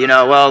out, or,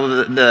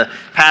 the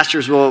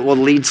pastors will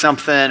lead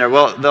something,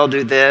 or they'll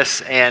do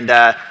this. And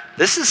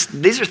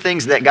these are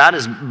things that God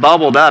has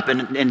bubbled up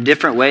in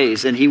different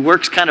ways. And he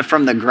works kind of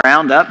from the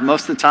ground up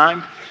most of the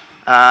time.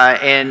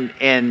 To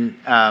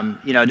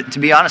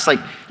be honest, like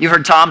you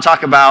heard Tom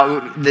talk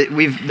about, that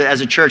we've,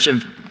 as a church,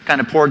 have kind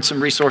of poured some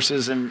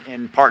resources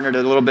and partnered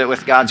a little bit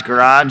with God's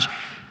Garage.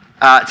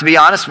 To be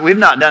honest, we've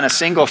not done a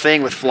single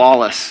thing with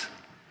Flawless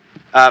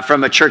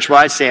from a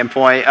church-wide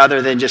standpoint,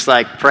 other than just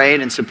like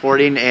praying and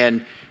supporting.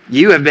 And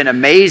you have been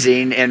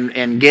amazing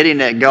in getting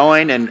it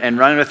going and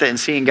running with it and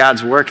seeing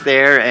God's work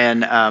there.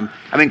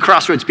 And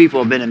Crossroads people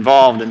have been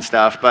involved and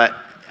stuff, but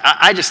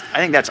I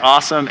think that's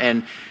awesome.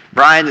 And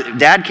Brian,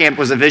 Dad Camp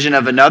was a vision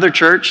of another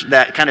church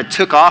that kind of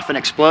took off and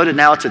exploded.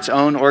 Now it's its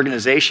own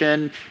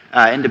organization,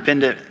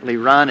 independently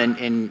run,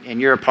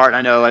 and you're a part.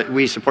 I know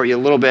we support you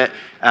a little bit,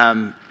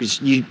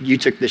 because you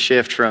took the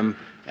shift from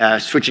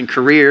switching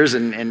careers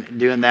and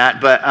doing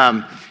that. But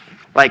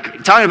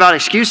like talking about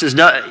excuses,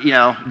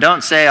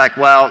 don't say like,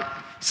 well,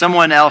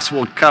 someone else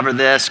will cover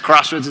this.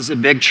 Crossroads is a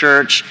big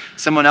church.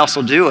 Someone else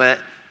will do it.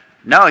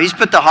 No, he's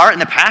put the heart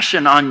and the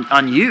passion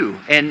on you.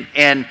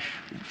 And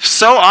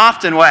so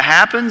often what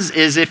happens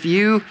is if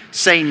you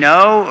say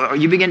no, or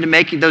you begin to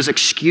make those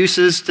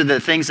excuses to the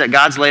things that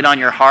God's laid on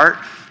your heart,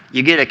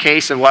 you get a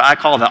case of what I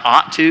call the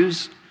ought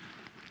tos,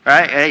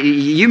 right?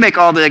 You make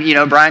all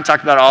the, Brian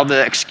talked about all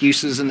the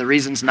excuses and the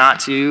reasons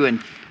not to,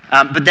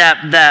 but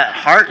that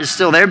heart is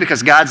still there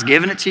because God's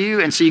given it to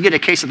you, and so you get a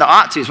case of the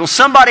ought tos. Well,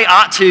 somebody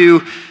ought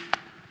to,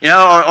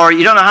 or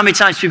you don't know how many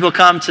times people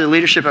come to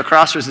leadership at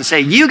Crossroads and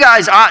say, you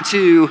guys ought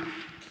to.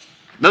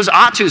 Those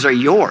ought tos are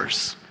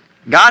yours.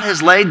 God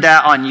has laid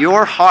that on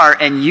your heart,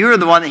 and you're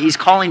the one that he's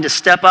calling to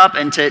step up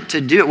and to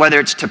do it, whether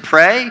it's to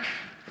pray,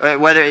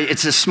 whether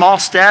it's a small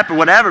step or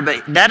whatever,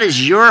 but that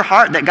is your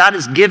heart that God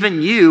has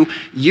given you.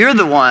 You're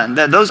the one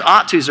that those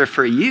ought tos are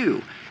for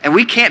you. And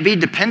we can't be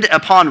dependent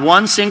upon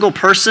one single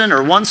person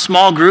or one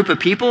small group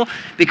of people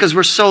because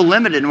we're so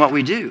limited in what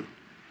we do.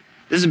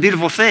 This is a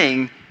beautiful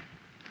thing.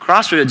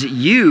 Crossroads,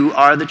 you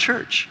are the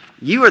church.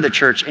 You are the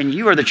church, and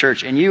you are the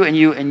church, and you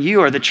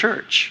are the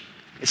church.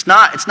 It's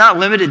not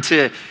limited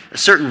to a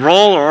certain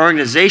role or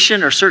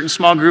organization or certain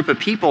small group of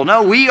people.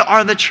 No, we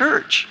are the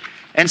church.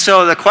 And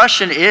so the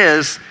question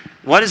is,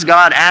 what is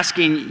God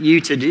asking you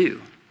to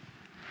do?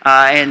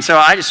 And so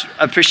I just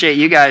appreciate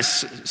you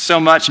guys so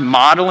much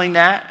modeling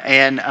that.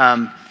 And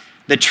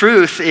the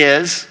truth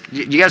is,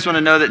 you guys want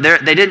to know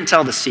that they didn't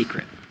tell the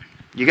secret.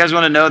 You guys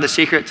want to know the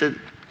secret to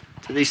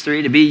these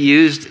three, to be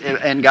used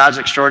in God's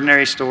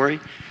extraordinary story?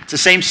 It's the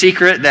same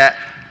secret that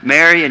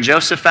Mary and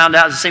Joseph found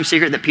out. It's the same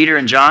secret that Peter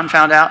and John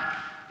found out.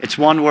 It's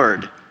one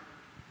word.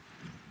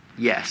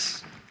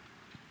 Yes.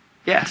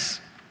 Yes.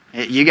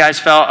 You guys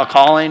felt a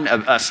calling,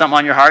 something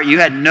on your heart. You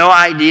had no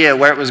idea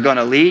where it was going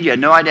to lead. You had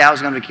no idea how it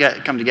was going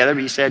to come together,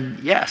 but you said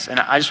yes. And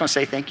I just want to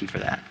say thank you for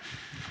that.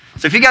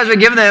 So if you guys would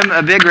give them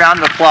a big round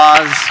of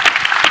applause.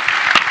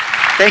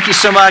 Thank you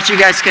so much. You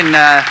guys can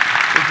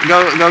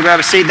go grab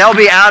a seat. They'll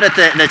be out at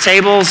the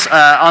tables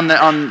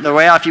on the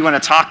way out if you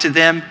want to talk to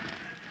them.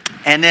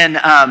 And then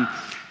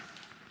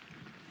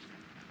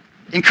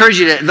encourage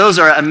you those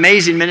are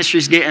amazing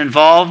ministries, get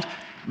involved.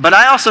 But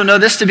I also know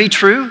this to be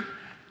true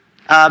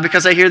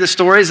because I hear the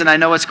stories and I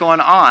know what's going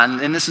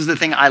on. And this is the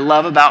thing I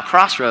love about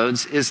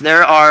Crossroads is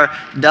there are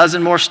a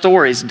dozen more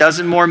stories, a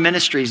dozen more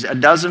ministries, a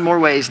dozen more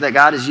ways that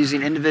God is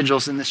using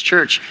individuals in this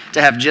church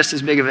to have just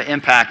as big of an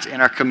impact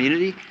in our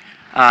community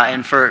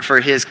and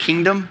for his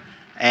kingdom.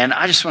 And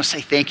I just want to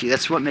say thank you.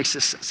 That's what makes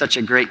this such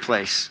a great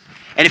place.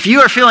 And if you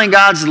are feeling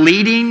God's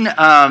leading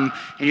and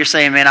you're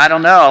saying, man, I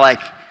don't know,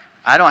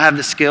 I don't have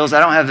the skills, I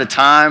don't have the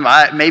time,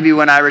 maybe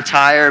when I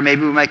retire,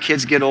 maybe when my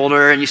kids get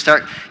older, and you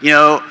start,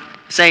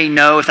 saying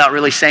no without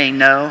really saying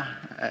no,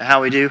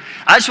 how we do.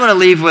 I just want to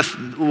leave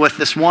with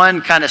this one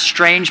kind of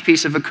strange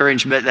piece of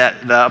encouragement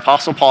that the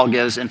Apostle Paul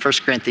gives in 1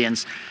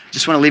 Corinthians.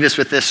 Just want to leave us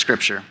with this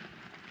scripture.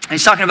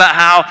 He's talking about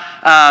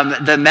how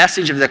the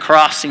message of the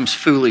cross seems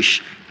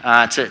foolish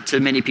to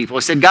many people.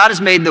 He said, God has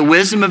made the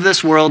wisdom of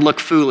this world look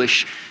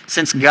foolish.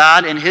 Since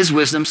God in his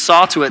wisdom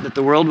saw to it that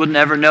the world would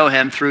never know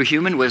him through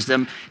human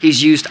wisdom,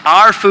 he's used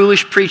our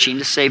foolish preaching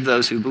to save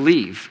those who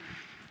believe.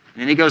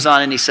 And then he goes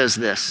on and he says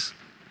this,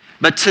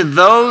 but to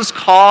those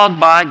called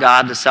by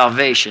God to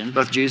salvation,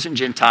 both Jews and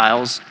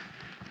Gentiles,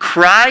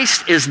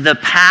 Christ is the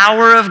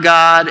power of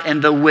God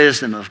and the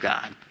wisdom of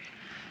God.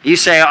 You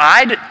say,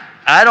 I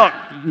I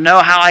don't know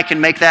how I can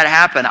make that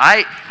happen.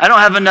 I don't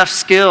have enough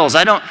skills.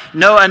 I don't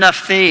know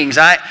enough things.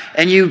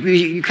 And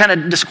you kind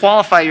of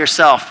disqualify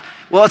yourself.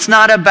 Well, it's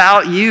not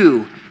about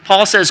you.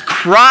 Paul says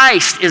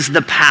Christ is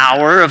the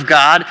power of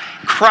God.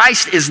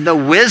 Christ is the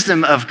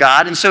wisdom of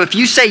God. And so if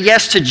you say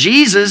yes to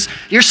Jesus,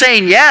 you're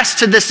saying yes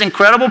to this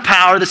incredible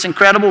power, this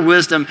incredible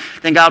wisdom,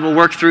 then God will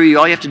work through you.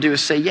 All you have to do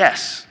is say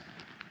yes.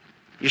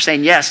 You're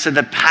saying yes to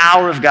the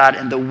power of God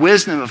and the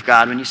wisdom of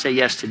God when you say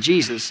yes to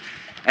Jesus.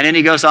 And then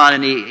he goes on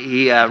and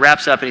he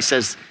wraps up and he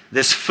says,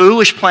 this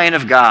foolish plan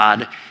of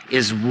God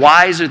is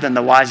wiser than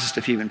the wisest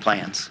of human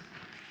plans.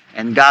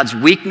 And God's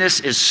weakness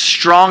is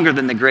stronger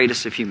than the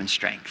greatest of human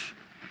strength.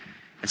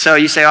 And so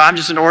you say, oh, I'm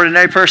just an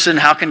ordinary person.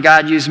 How can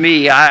God use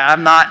me?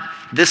 I'm not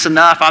this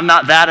enough. I'm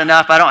not that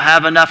enough. I don't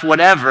have enough,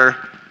 whatever.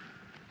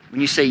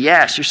 When you say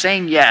yes, you're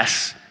saying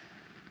yes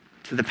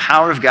to the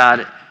power of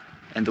God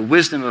and the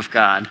wisdom of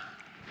God.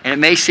 And it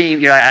may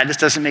seem, this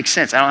doesn't make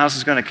sense. I don't know how this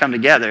is going to come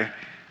together.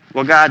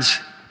 Well, God's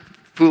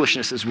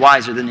foolishness is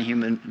wiser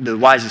than the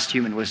wisest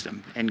human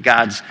wisdom. And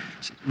God's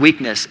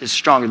weakness is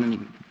stronger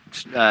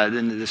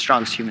than the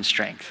strongest human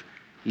strength.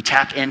 You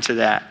tap into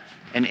that.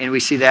 And we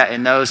see that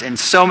in those in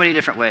so many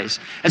different ways.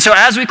 And so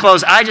as we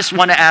close, I just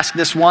want to ask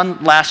this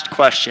one last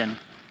question.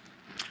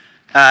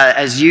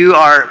 As you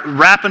are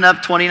wrapping up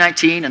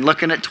 2019 and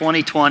looking at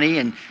 2020,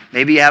 and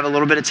maybe you have a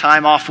little bit of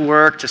time off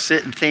work to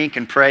sit and think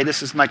and pray,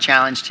 this is my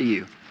challenge to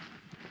you,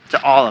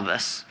 to all of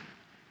us.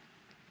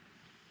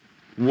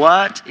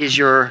 What is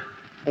your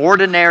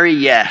ordinary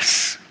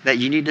yes that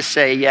you need to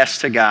say yes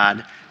to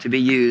God to be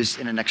used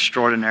in an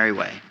extraordinary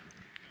way?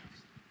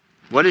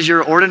 What is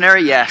your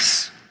ordinary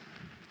yes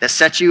that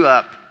sets you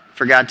up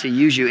for God to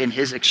use you in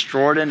his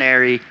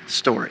extraordinary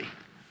story?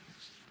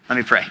 Let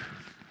me pray.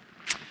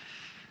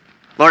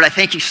 Lord, I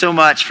thank you so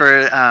much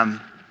for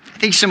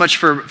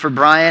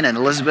Brian and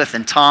Elizabeth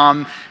and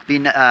Tom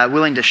being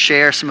willing to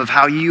share some of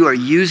how you are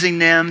using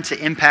them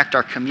to impact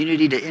our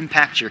community, to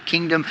impact your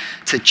kingdom,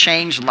 to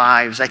change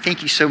lives. I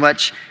thank you so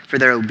much for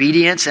their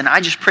obedience, and I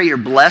just pray your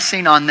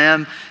blessing on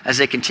them as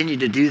they continue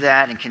to do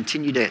that and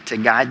continue to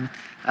guide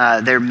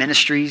their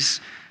ministries.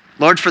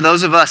 Lord, for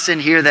those of us in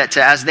here that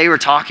as they were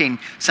talking,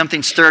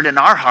 something stirred in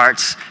our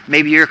hearts,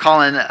 maybe you're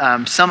calling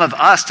some of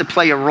us to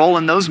play a role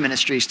in those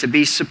ministries, to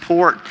be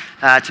support,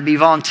 to be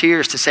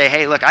volunteers, to say,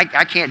 hey, look,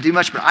 I can't do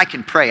much, but I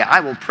can pray. I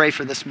will pray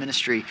for this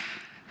ministry.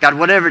 God,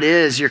 whatever it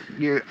is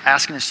you're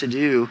asking us to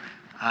do,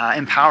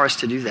 empower us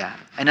to do that.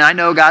 And I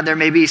know, God, there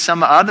may be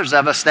some others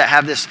of us that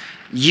have this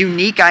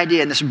unique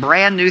idea and this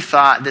brand new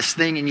thought, this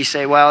thing, and you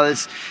say, well,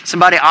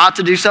 somebody ought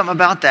to do something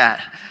about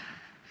that.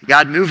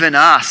 God, move in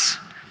us.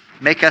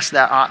 Make us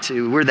that ought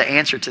to. We're the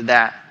answer to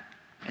that.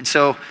 And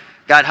so,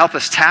 God, help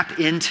us tap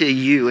into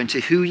you,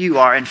 into who you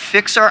are, and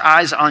fix our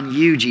eyes on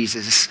you,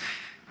 Jesus,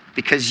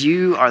 because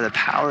you are the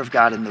power of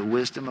God and the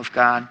wisdom of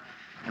God.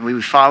 And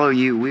we follow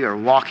you. We are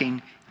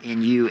walking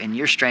in you, in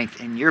your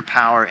strength, in your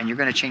power, and you're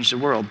going to change the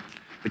world.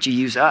 But you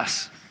use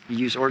us. You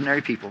use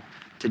ordinary people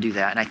to do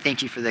that. And I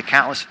thank you for the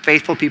countless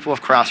faithful people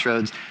of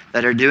Crossroads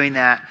that are doing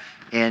that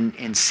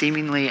in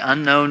seemingly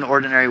unknown,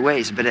 ordinary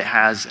ways, but it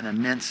has an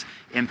immense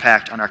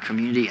impact on our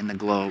community and the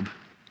globe.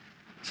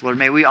 So Lord,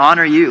 may we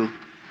honor you.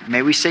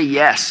 May we say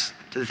yes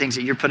to the things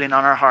that you're putting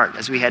on our heart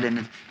as we head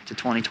into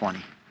 2020.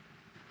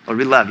 Lord,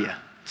 we love you.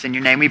 It's in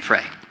your name we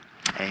pray.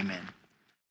 Amen.